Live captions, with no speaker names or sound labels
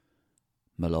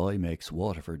Malloy makes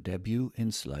Waterford debut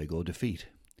in Sligo defeat.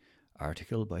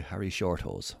 Article by Harry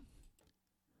Shorthose.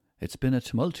 It's been a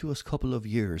tumultuous couple of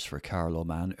years for Carlow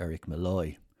man Eric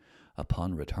Malloy.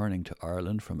 Upon returning to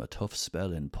Ireland from a tough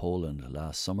spell in Poland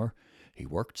last summer, he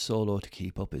worked solo to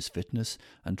keep up his fitness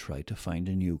and tried to find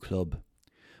a new club.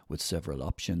 With several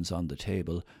options on the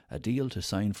table, a deal to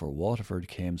sign for Waterford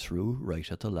came through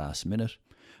right at the last minute,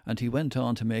 and he went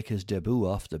on to make his debut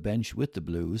off the bench with the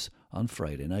Blues on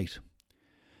Friday night.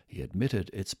 He admitted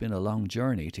it's been a long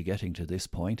journey to getting to this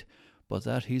point, but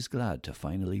that he's glad to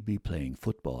finally be playing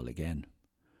football again.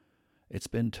 It's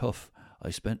been tough.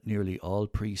 I spent nearly all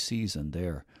pre-season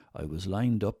there. I was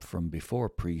lined up from before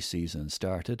pre-season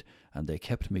started, and they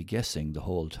kept me guessing the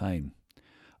whole time.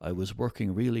 I was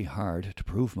working really hard to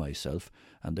prove myself,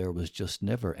 and there was just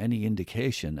never any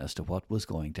indication as to what was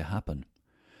going to happen.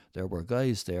 There were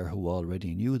guys there who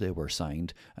already knew they were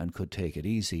signed and could take it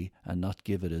easy and not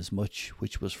give it as much,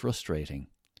 which was frustrating.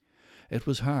 It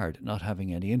was hard not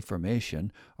having any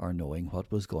information or knowing what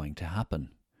was going to happen.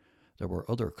 There were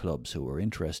other clubs who were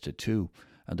interested too,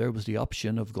 and there was the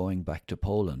option of going back to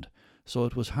Poland, so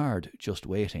it was hard just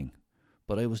waiting.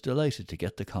 But I was delighted to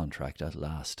get the contract at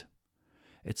last.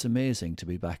 It's amazing to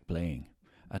be back playing.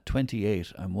 At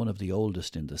 28, I'm one of the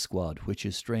oldest in the squad, which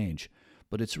is strange,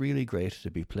 but it's really great to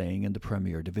be playing in the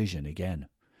Premier Division again.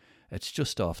 It's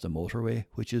just off the motorway,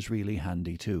 which is really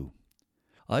handy too.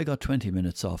 I got 20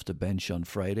 minutes off the bench on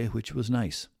Friday, which was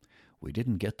nice. We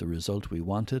didn't get the result we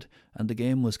wanted, and the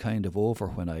game was kind of over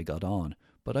when I got on,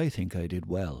 but I think I did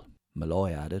well.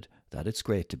 Malloy added that it's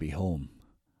great to be home.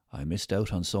 I missed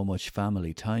out on so much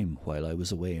family time while I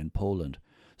was away in Poland,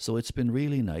 so it's been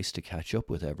really nice to catch up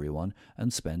with everyone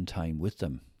and spend time with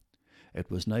them. It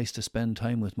was nice to spend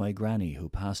time with my granny who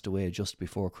passed away just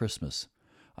before Christmas.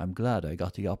 I'm glad I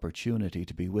got the opportunity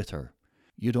to be with her.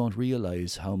 You don't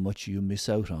realise how much you miss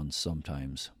out on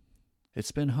sometimes.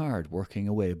 It's been hard working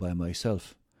away by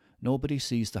myself. Nobody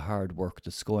sees the hard work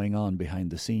that's going on behind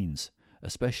the scenes,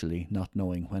 especially not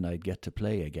knowing when I'd get to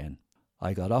play again.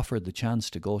 I got offered the chance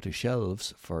to go to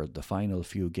Shelves for the final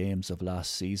few games of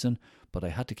last season, but I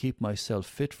had to keep myself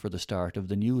fit for the start of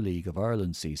the new League of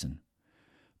Ireland season.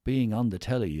 Being on the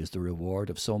telly is the reward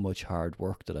of so much hard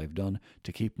work that I've done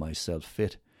to keep myself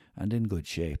fit and in good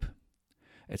shape.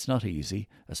 It's not easy,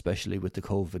 especially with the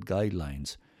COVID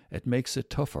guidelines. It makes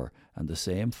it tougher, and the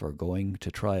same for going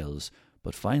to trials,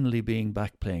 but finally being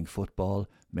back playing football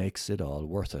makes it all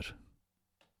worth it.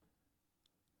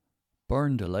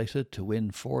 Byrne delighted to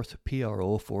win 4th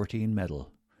PRO 14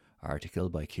 medal. Article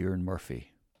by Kieran Murphy.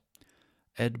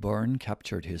 Ed Byrne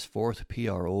captured his 4th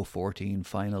PRO 14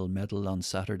 final medal on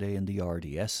Saturday in the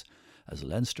RDS as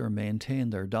Leinster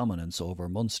maintained their dominance over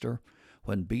Munster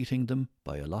when beating them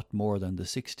by a lot more than the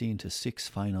 16-6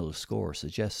 final score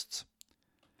suggests.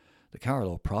 The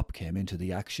Carlow prop came into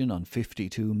the action on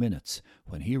 52 minutes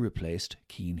when he replaced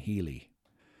Cian Healy.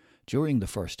 During the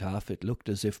first half it looked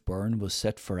as if Byrne was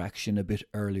set for action a bit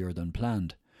earlier than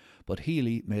planned, but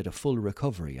Healy made a full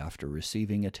recovery after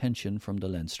receiving attention from the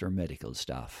Leinster medical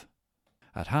staff.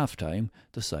 At half-time,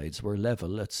 the sides were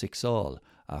level at 6-all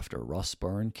after Ross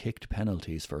Byrne kicked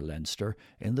penalties for Leinster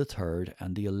in the 3rd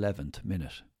and the 11th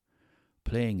minute.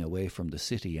 Playing away from the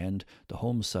city end, the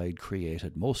home side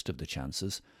created most of the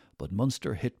chances, but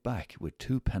Munster hit back with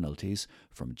 2 penalties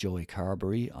from Joey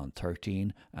Carbery on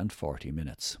 13 and 40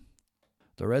 minutes.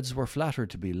 The Reds were flattered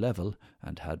to be level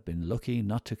and had been lucky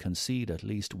not to concede at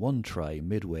least one try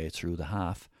midway through the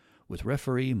half, with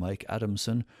referee Mike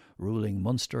Adamson ruling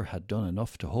Munster had done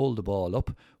enough to hold the ball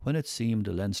up when it seemed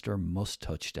a Leinster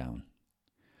must-touchdown.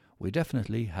 We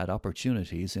definitely had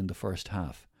opportunities in the first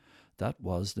half. That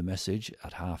was the message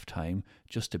at half-time,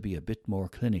 just to be a bit more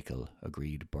clinical,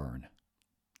 agreed Byrne.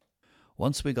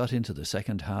 Once we got into the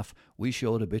second half, we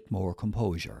showed a bit more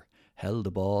composure, held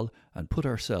the ball and put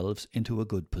ourselves into a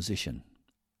good position.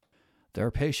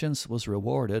 Their patience was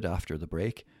rewarded after the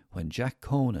break when Jack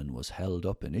Conan was held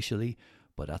up initially,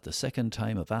 but at the second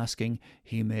time of asking,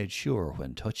 he made sure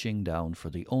when touching down for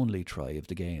the only try of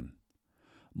the game.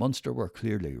 Munster were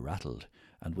clearly rattled,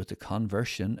 and with the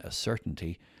conversion a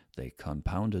certainty, they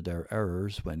compounded their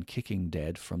errors when kicking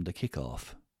dead from the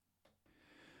kick-off.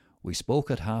 We spoke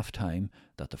at half-time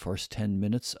that the first 10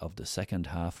 minutes of the second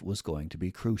half was going to be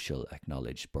crucial,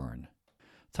 acknowledged Byrne.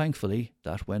 Thankfully,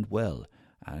 that went well,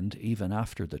 and even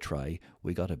after the try,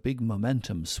 we got a big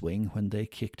momentum swing when they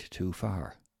kicked too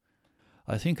far.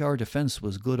 I think our defence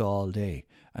was good all day,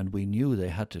 and we knew they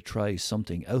had to try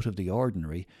something out of the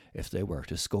ordinary if they were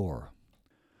to score.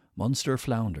 Munster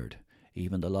floundered.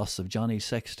 Even the loss of Johnny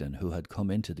Sexton, who had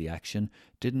come into the action,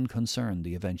 didn't concern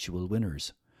the eventual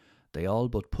winners. They all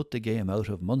but put the game out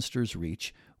of Munster's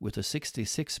reach with a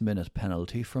 66-minute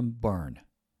penalty from Byrne.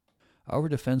 Our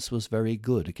defence was very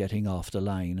good getting off the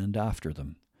line and after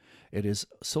them. It is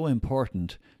so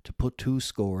important to put two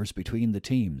scores between the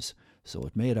teams, so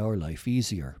it made our life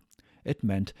easier. It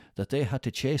meant that they had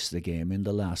to chase the game in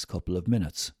the last couple of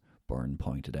minutes, Byrne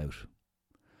pointed out.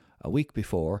 A week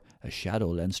before, a shadow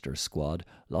Leinster squad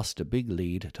lost a big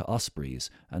lead to Ospreys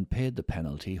and paid the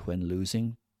penalty when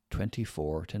losing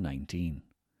 24-19.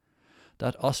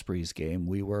 That Ospreys game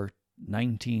we were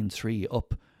 19-3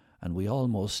 up, and we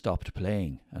almost stopped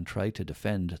playing and tried to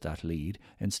defend that lead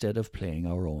instead of playing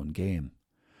our own game.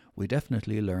 We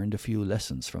definitely learned a few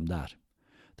lessons from that.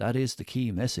 That is the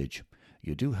key message.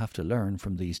 You do have to learn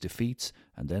from these defeats,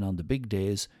 and then on the big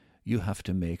days you have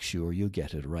to make sure you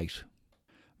get it right.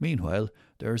 Meanwhile,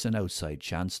 there's an outside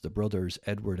chance the brothers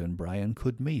Edward and Brian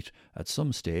could meet at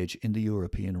some stage in the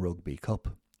European Rugby Cup.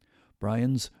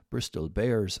 Brian's Bristol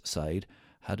Bears side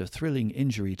had a thrilling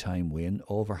injury time win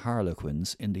over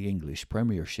Harlequins in the English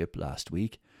Premiership last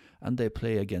week, and they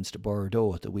play against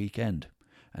Bordeaux at the weekend.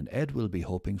 And Ed will be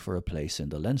hoping for a place in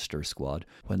the Leinster squad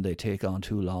when they take on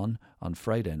Toulon on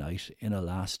Friday night in a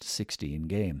last 16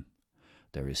 game.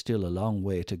 There is still a long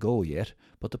way to go yet,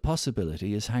 but the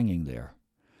possibility is hanging there.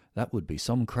 That would be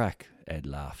some crack, Ed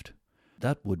laughed.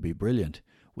 That would be brilliant.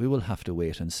 We will have to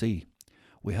wait and see.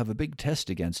 We have a big test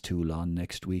against Toulon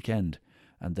next weekend,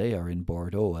 and they are in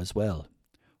Bordeaux as well.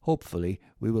 Hopefully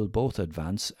we will both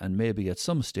advance, and maybe at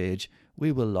some stage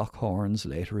we will lock horns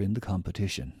later in the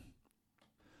competition.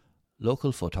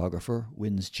 Local photographer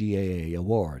wins GAA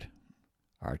award.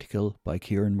 Article by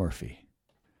Kieran Murphy.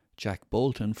 Jack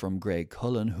Bolton from Greg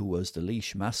Cullen, who was the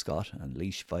Laois mascot and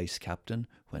Laois vice-captain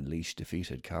when Laois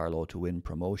defeated Carlow to win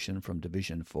promotion from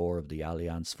Division 4 of the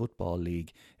Alliance Football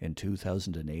League in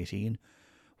 2018,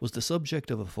 was the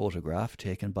subject of a photograph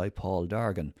taken by Paul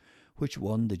Dargan, which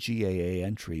won the GAA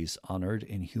entries honoured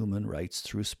in Human Rights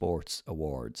Through Sports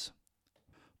awards.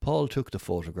 Paul took the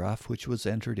photograph, which was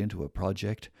entered into a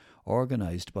project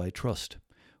organised by Trust,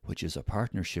 which is a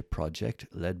partnership project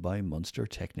led by Munster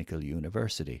Technical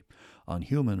University on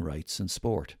human rights in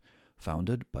sport,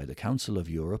 founded by the Council of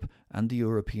Europe and the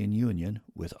European Union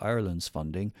with Ireland's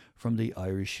funding from the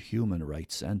Irish Human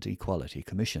Rights and Equality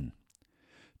Commission.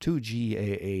 2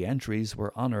 GAA entries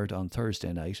were honoured on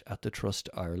Thursday night at the Trust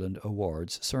Ireland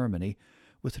Awards ceremony,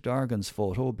 with Dargan's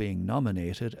photo being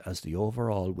nominated as the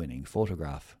overall winning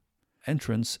photograph.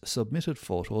 Entrants submitted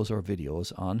photos or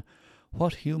videos on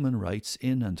what human rights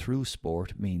in and through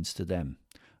sport means to them,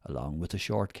 along with a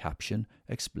short caption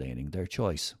explaining their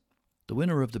choice. The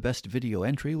winner of the best video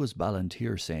entry was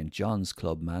Ballantyre St John's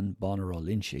clubman Bonner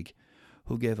O'Lynchig,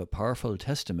 who gave a powerful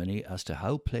testimony as to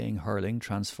how playing hurling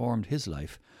transformed his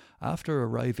life after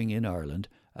arriving in Ireland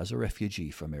as a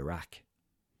refugee from Iraq.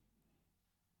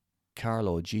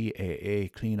 Carlow GAA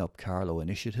Clean Up Carlow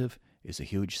initiative is a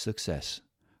huge success.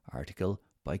 Article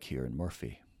by Kieran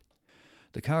Murphy.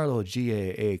 The Carlow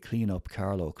GAA Clean Up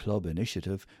Carlow Club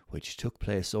initiative, which took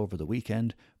place over the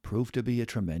weekend, proved to be a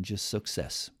tremendous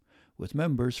success, with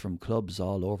members from clubs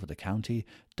all over the county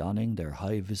donning their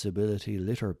high-visibility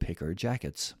litter picker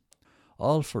jackets.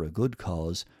 All for a good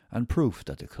cause and proof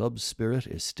that the club's spirit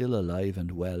is still alive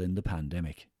and well in the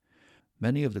pandemic.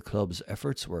 Many of the club's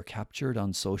efforts were captured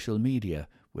on social media,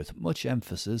 with much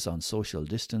emphasis on social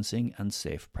distancing and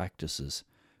safe practices,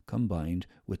 combined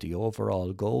with the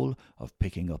overall goal of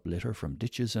picking up litter from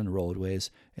ditches and roadways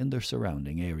in their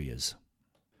surrounding areas.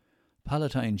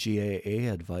 Palatine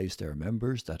GAA advised their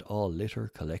members that all litter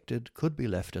collected could be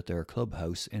left at their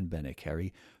clubhouse in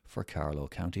Bennekerry for Carlow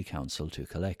County Council to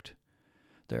collect.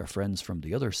 Their friends from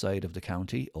the other side of the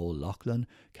county, O'Loughlin,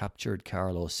 captured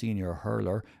Carlow senior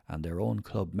hurler and their own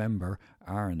club member,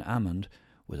 Aaron Ammond,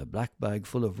 with a black bag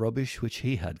full of rubbish which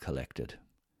he had collected.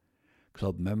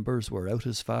 Club members were out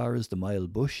as far as the Mile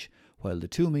Bush, while the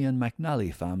Toomey and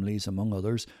McNally families, among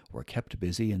others, were kept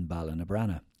busy in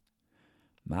Ballinabrana.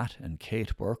 Matt and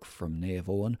Kate Burke from Nave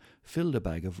Owen filled a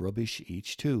bag of rubbish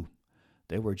each too.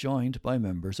 They were joined by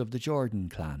members of the Jordan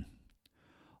clan.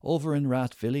 Over in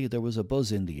Rathvilly there was a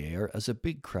buzz in the air as a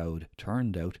big crowd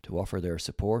turned out to offer their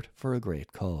support for a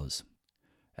great cause.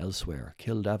 Elsewhere,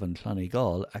 Kildavin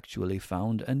Clonegall actually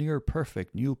found a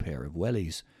near-perfect new pair of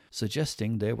wellies,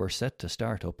 suggesting they were set to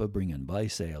start up a bring-and-buy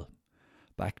sale.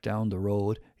 Back down the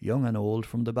road, young and old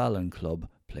from the Ballon Club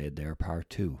played their part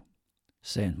too.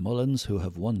 St Mullins, who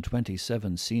have won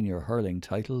 27 senior hurling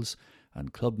titles,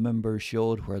 and club members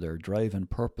showed where their drive and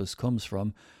purpose comes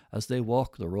from as they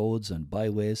walk the roads and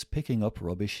byways picking up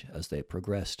rubbish as they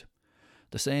progressed.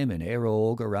 The same in Éire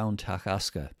Óg around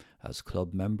Tachaska, as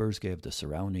club members gave the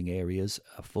surrounding areas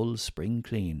a full spring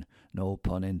clean, no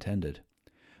pun intended.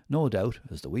 No doubt,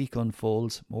 as the week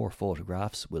unfolds, more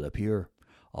photographs will appear,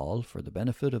 all for the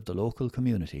benefit of the local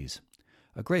communities.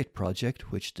 A great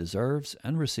project which deserves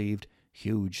and received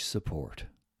huge support.